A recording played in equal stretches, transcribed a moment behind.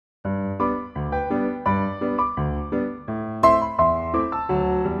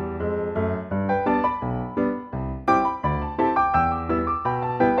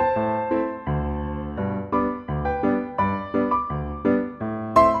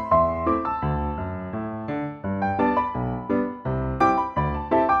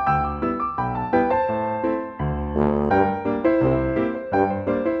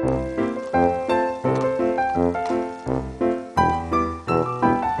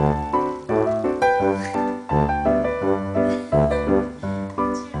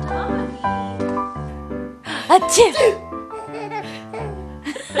Achoo!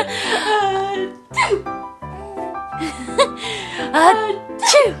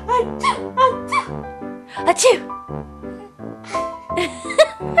 Achoo! Achoo!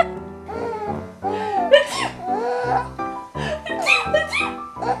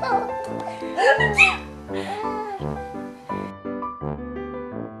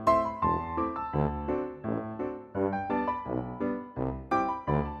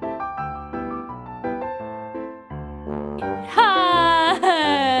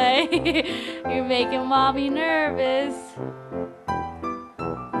 Hi! You're making Mommy nervous.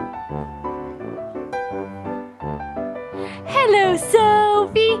 Hello,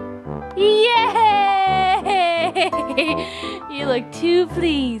 Sophie! Yay! You look too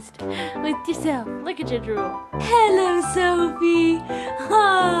pleased with yourself. Look at your drool. Hello, Sophie!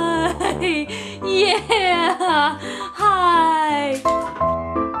 Hi! Yeah! Hi!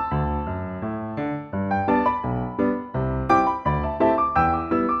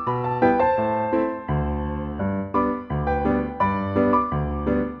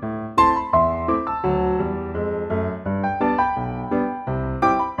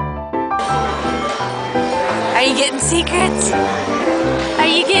 Are you getting secrets? Are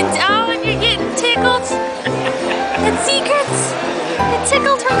you getting, oh, and you're getting tickled? And secrets? And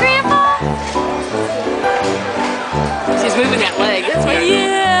tickled from Grandpa? She's moving that leg. That's why.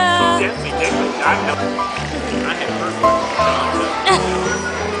 Yeah. She sent me different. I had heard one.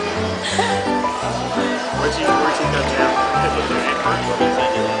 Where'd she come down? I had heard what he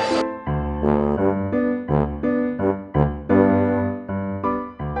said.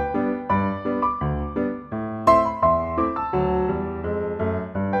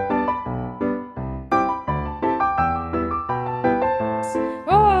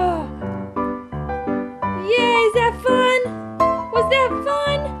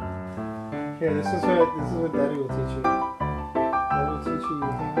 Here, this is what Daddy will teach you. Daddy will teach you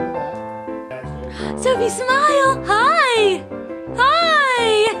handle that. Sophie, smile! Hi!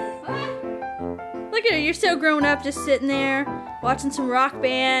 Hi! Look at her, you're so grown up just sitting there, watching some rock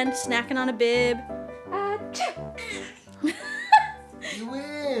band, snacking on a bib. You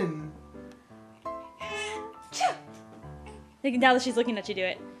win! Now that she's looking at you, do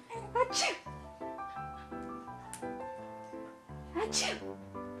it. Achoo! Achoo!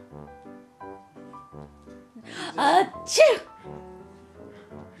 Achoo!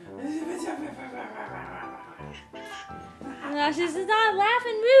 No, she's not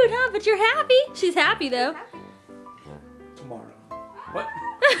laughing mood, huh? But you're happy. She's happy though. Tomorrow. What?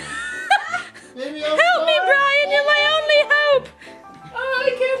 Baby, Help me, Brian! You're my only hope. Oh, I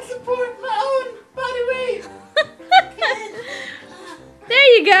can't support my own body weight. There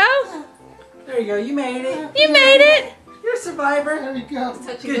you go. There you go. You made it. You made it. You're a survivor. There we go.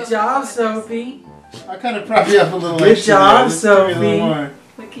 Good job, Sophie. I kind of prop you up a little Good extra job, there. Just give me a little Sophie. more.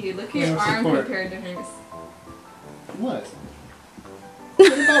 Look at you. Look at your More arm support. compared to hers. What?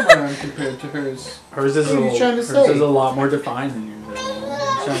 What about my arm compared to hers? Hers is, What are you trying to hers say? is a lot more defined than yours.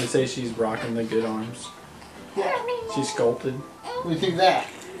 I'm trying to say she's rocking the good arms. She's sculpted. What do you think of that?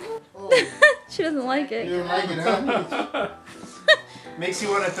 Oh, She doesn't like you it. don't like it, huh? Makes you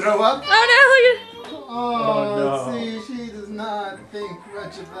want to throw up? Oh no, look at Oh, no. see, she does not think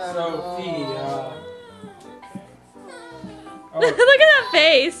much of that. Sophie, Look at that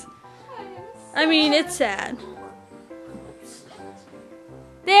face. I mean, it's sad.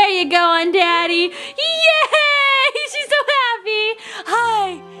 There you go, on Daddy. Yay! She's so happy.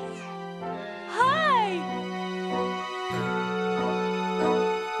 Hi. Hi.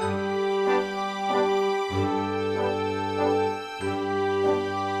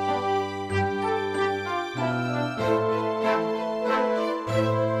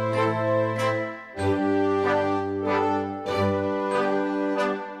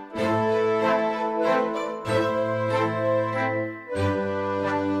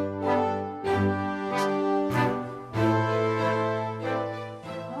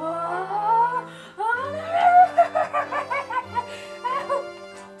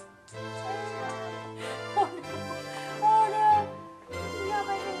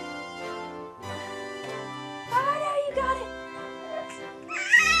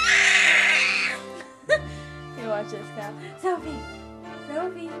 Watch this now. Sophie!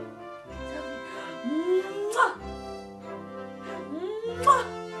 Sophie! Sophie! Mwah! Mwah!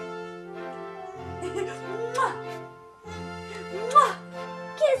 Mwah! Mwah!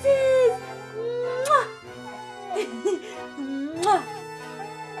 Kisses! Mwah! Mwah!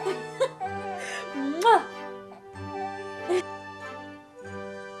 Mwah!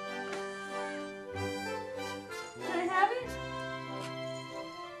 Can I have it?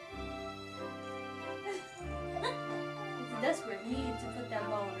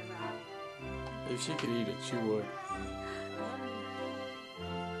 If she could eat it, she would.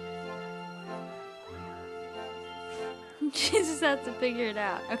 She just has to figure it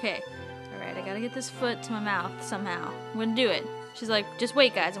out. Okay. Alright, I gotta get this foot to my mouth somehow. I'm gonna do it. She's like, just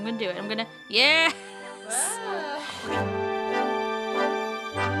wait, guys. I'm gonna do it. I'm gonna. Yeah!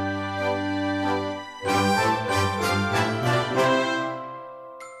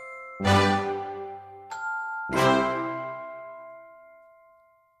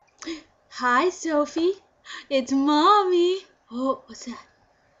 Hi, Sophie. It's Mommy. Oh, what's that?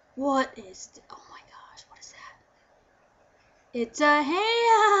 What is... Oh my gosh, what is that? It's a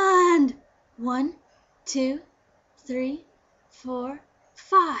hand! 1, 2, 3, 4,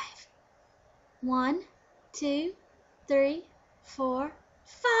 5. 1, 2, 3, 4,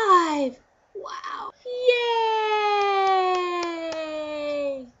 5. Wow. Yay!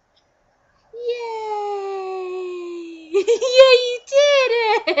 Yay! Yeah, you did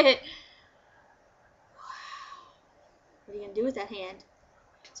it! What are you going to do with that hand?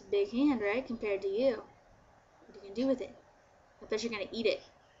 It's a big hand, right, compared to you. What are you going to do with it? I bet you're going to eat it.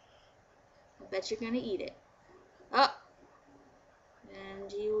 I bet you're going to eat it. Oh! And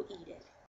you eat it.